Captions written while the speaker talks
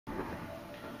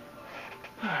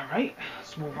Alright,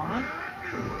 let's move on.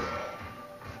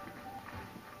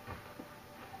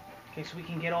 Okay, so we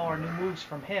can get all our new moves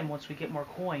from him once we get more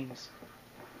coins.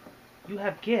 You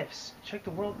have gifts. Check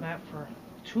the world map for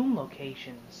tomb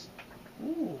locations.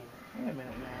 Ooh, wait a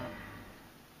minute now.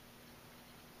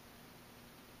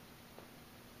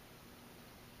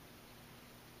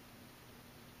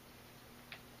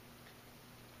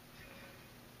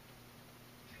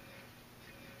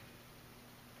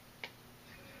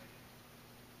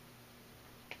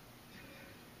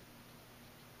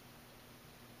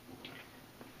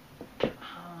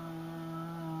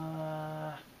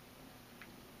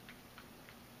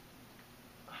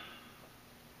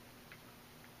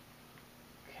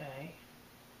 Okay.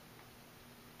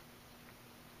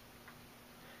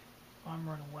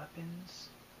 Armor and weapons.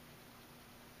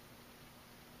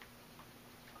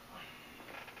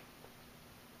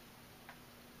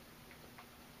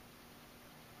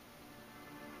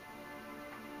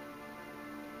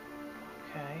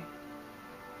 Okay.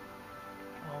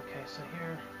 Okay, so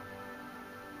here...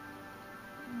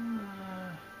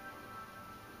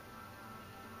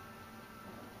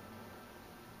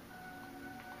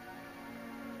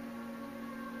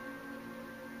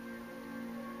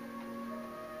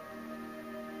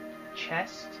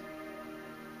 chest.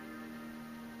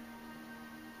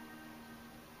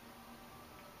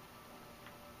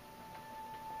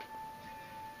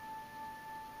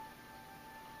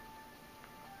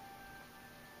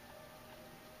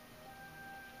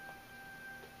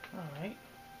 Alright.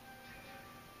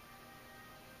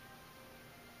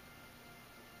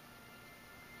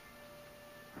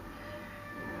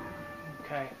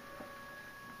 Okay.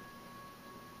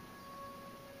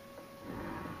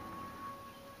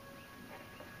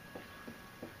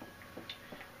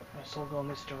 So we'll go in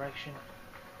this direction.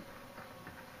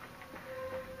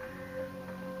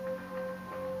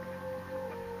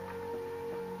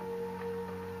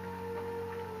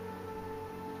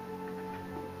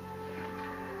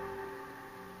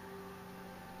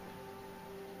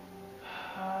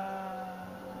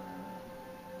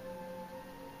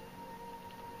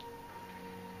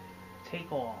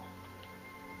 Take all.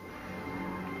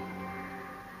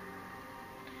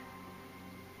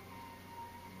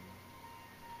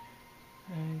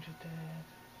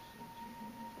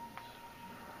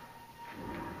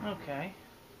 Okay.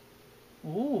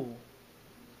 Ooh.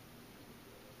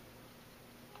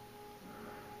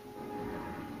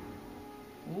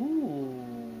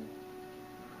 Ooh.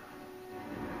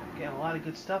 Getting a lot of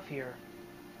good stuff here.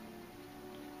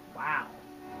 Wow.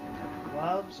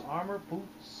 Gloves, armor,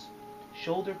 boots,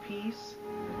 shoulder piece.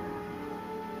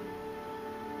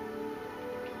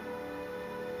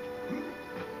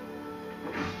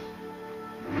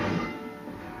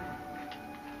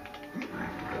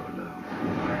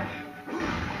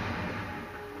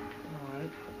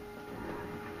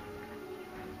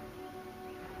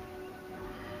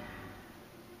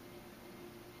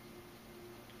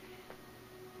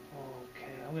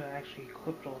 I'm gonna actually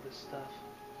equip all this stuff.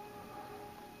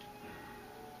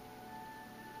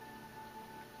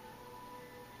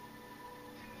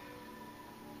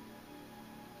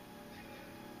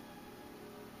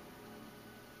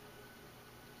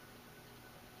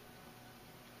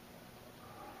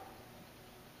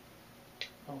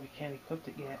 Oh, we can't equip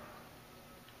it yet.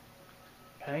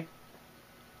 Okay.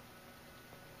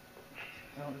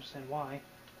 I don't understand why.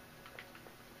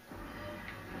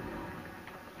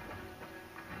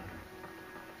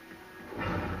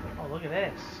 Oh, look at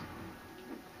this.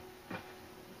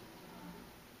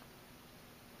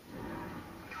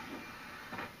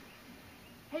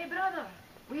 Hey, brother.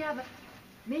 We have a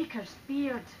maker's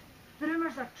beard. The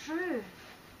rumors are true.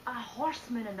 A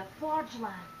horseman in the Forge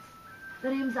lands.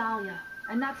 The name's Alia,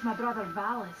 and that's my brother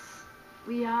Valis.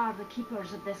 We are the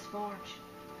keepers of this forge.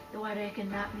 Though I reckon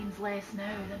that means less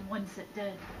now than once it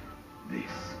did.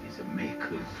 This is a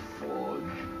maker's forge.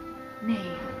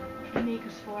 Nay, the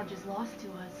maker's forge is lost to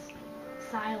us,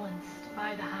 silenced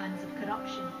by the hands of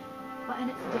corruption. But in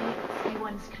its depths he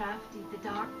once crafted the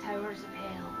dark towers of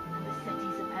hell and the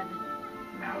cities of heaven.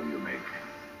 Now you make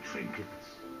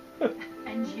trinkets.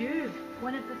 And you,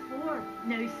 one of the four,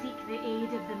 now seek the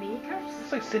aid of the makers?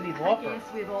 It's like Cindy I Lauper. guess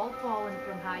we've all fallen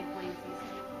from high places.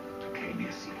 You came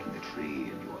here seeking the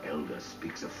tree, and your elder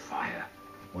speaks of fire.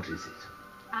 What is it?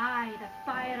 Aye,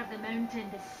 the fire of the mountain,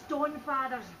 the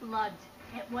Stonefather's blood.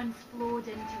 It once flowed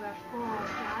into our forge,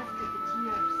 as did the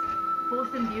tears.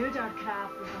 Both imbued our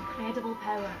craft with incredible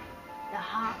power, the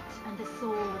heart and the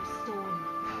soul of stone.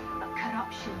 But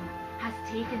corruption has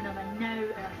taken them, and now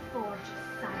our forge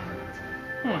is silent.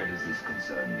 Why does this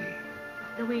concern me?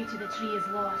 The way to the tree is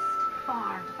lost,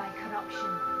 barred by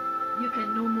corruption. You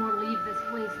can no more leave this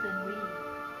place than we.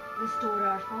 Restore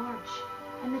our forge,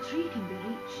 and the tree can be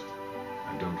reached.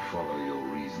 I don't follow your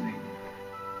reasoning.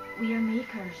 We are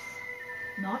makers,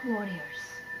 not warriors.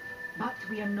 But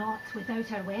we are not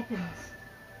without our weapons.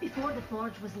 Before the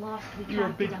forge was lost, we You're a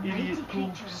crafted big a mighty idiot, creature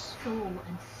of Goose. soul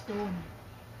and stone.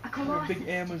 A You're colossus big to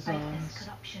fight Amazons. this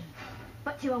corruption.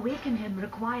 But to awaken him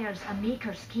requires a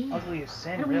maker's key. Ugly as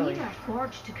sin, And we really. need our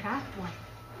forge to craft one.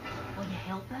 Will you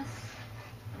help us?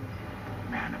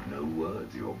 Man of no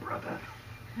words, your brother.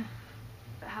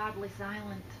 But hardly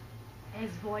silent.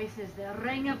 His voice is the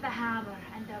ring of the hammer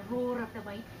and the roar of the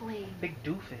white flame. Big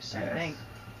doofus, I Yes, think.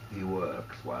 he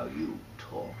works while you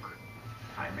talk.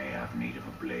 I may have need of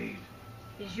a blade.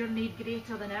 Is your need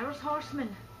greater than ours,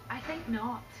 horsemen? I think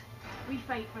not. We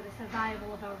fight for the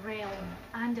survival of our realm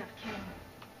and our kin.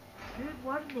 Prove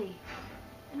worthy,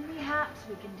 and perhaps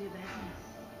we can do business.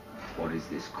 What is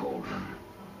this cauldron?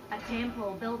 A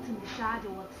temple built in the shadow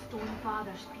of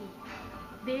Stonefather's Peak.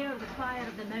 There the fire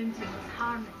of the mountain was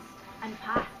harnessed and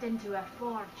passed into our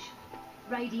forge.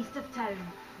 Ride east of town,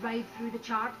 ride through the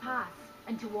charred pass,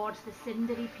 and towards the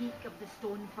cindery peak of the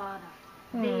Stonefather.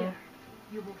 There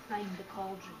you will find the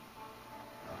cauldron.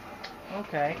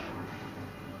 Okay.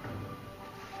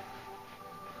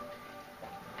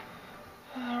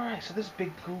 Alright, so this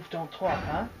big goof don't talk,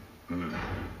 huh?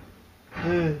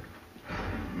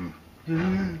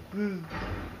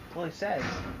 That's all he says.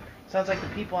 Sounds like the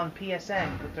people on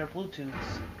PSN with their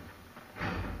Bluetooths.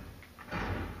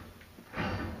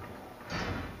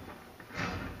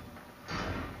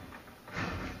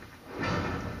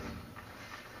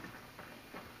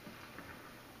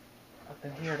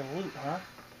 Nothing here to loot, huh?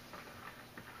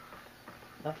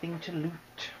 Nothing to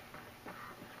loot.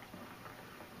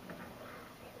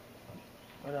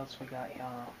 What else we got here?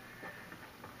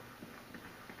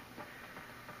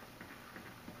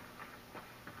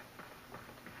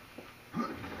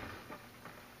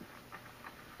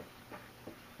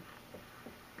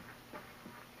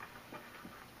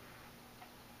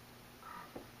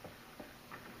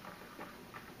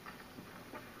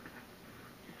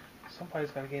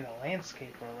 Somebody's got to get a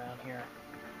landscaper around here.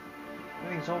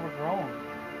 Everything's overgrown.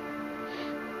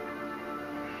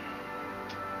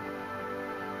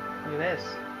 Look at this.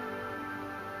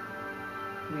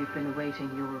 We've been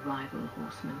awaiting your arrival,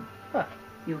 horseman. Huh.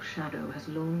 Your shadow has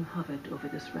long hovered over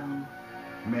this realm.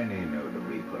 Many know the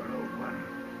Reaper, old one,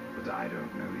 but I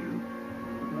don't know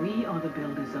you. We are the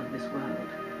builders of this world,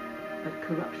 but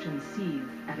corruption seethes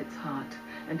at its heart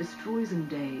and destroys in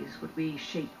days what we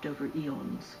shaped over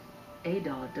eons.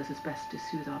 Adar does his best to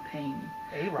soothe our pain,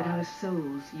 but our A-Rod.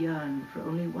 souls yearn for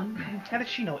only one comfort. How does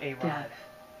she know A-Rod? Death.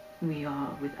 We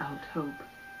are without hope.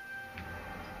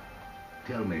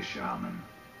 Tell me, shaman,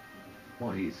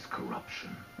 what is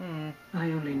corruption? I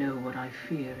only know what I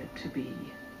fear it to be.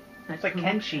 That It's like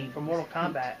corruption Kenshi from Mortal is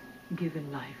Kombat. hate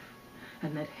given life,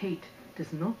 and that hate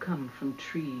does not come from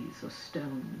trees or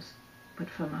stones, but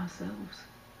from ourselves.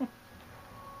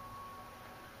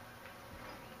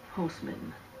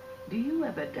 Horseman, do you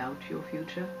ever doubt your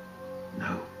future?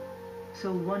 No.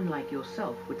 So one like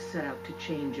yourself would set out to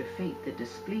change a fate that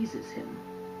displeases him.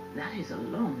 That is a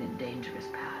long and dangerous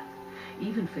path,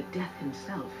 even for death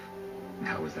himself.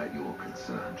 How is that your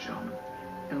concern, shaman?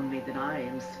 Only that I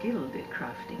am skilled at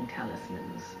crafting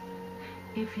talismans.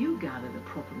 If you gather the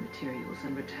proper materials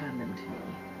and return them to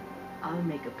me, I'll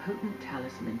make a potent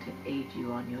talisman to aid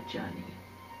you on your journey.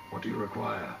 What do you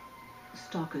require?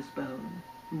 Stalker's bone,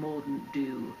 mordant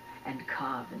dew, and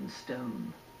carven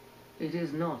stone. It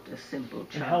is not a simple And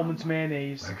charm. Hellman's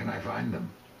mayonnaise. Where can I find them?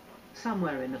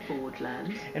 Somewhere in the Forge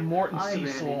Lands. And Morton's I sea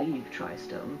rarely salt. leave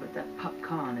Tristone, but that Pup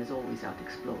Khan is always out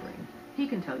exploring. He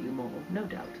can tell you more, no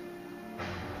doubt.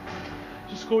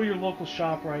 Just go to your local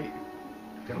shop, right?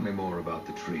 Tell me more about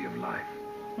the Tree of Life.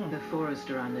 The forest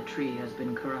around the tree has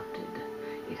been corrupted.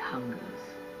 It hungers.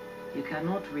 You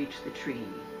cannot reach the tree,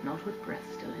 not with breath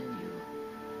still in you.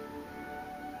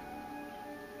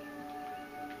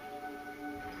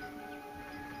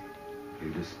 You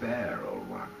despair, old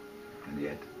one, and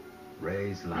yet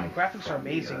raise life. Graphics are from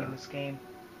the amazing in earth. this game.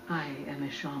 I am a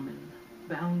shaman,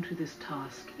 bound to this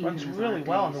task. Runs even as really our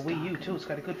well on the days WiiU darken. too. It's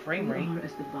got a good frame We rate. are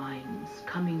as the vines,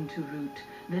 coming to root,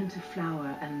 then to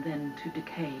flower, and then to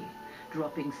decay,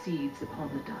 dropping seeds upon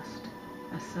the dust.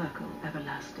 A circle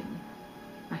everlasting.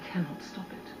 I cannot stop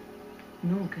it,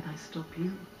 nor can I stop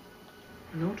you.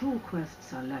 Not all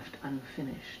quests are left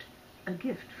unfinished. A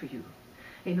gift for you,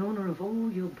 in honor of all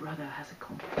your brother has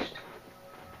accomplished.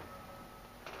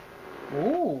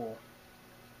 Ooh.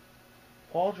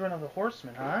 Pauldron of the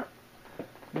Horseman, huh?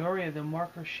 Noria the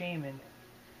Marker Shaman.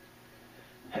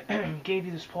 Gave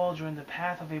you this pauldron. The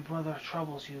path of a brother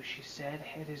troubles you, she said.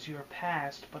 It is your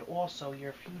past, but also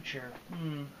your future.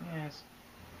 Yes.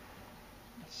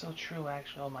 That's so true,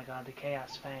 actually. Oh my god, the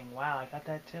Chaos Fang. Wow, I got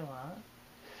that too, huh?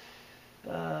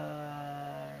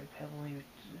 Heavily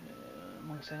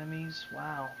amongst enemies.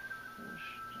 Wow.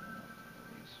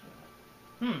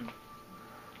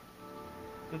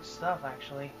 Good stuff,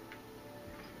 actually.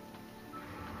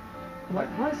 What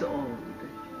was old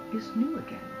is new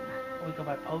again. We go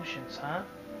buy potions, huh?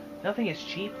 Nothing is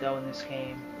cheap, though, in this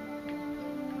game.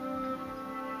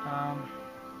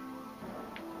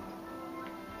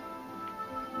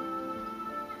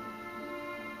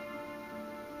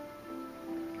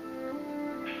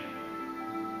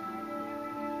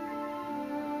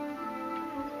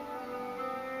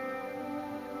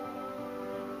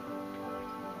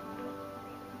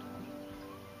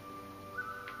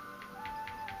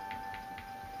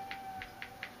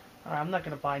 I'm not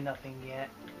gonna buy nothing yet.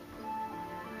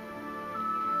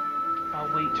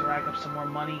 I'll wait to rack up some more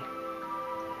money.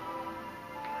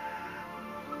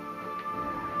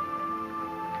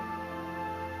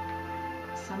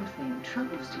 Something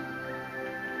troubles you.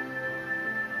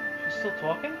 She's still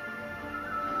talking?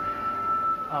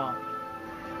 Oh.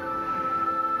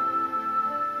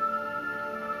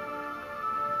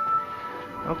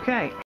 Okay.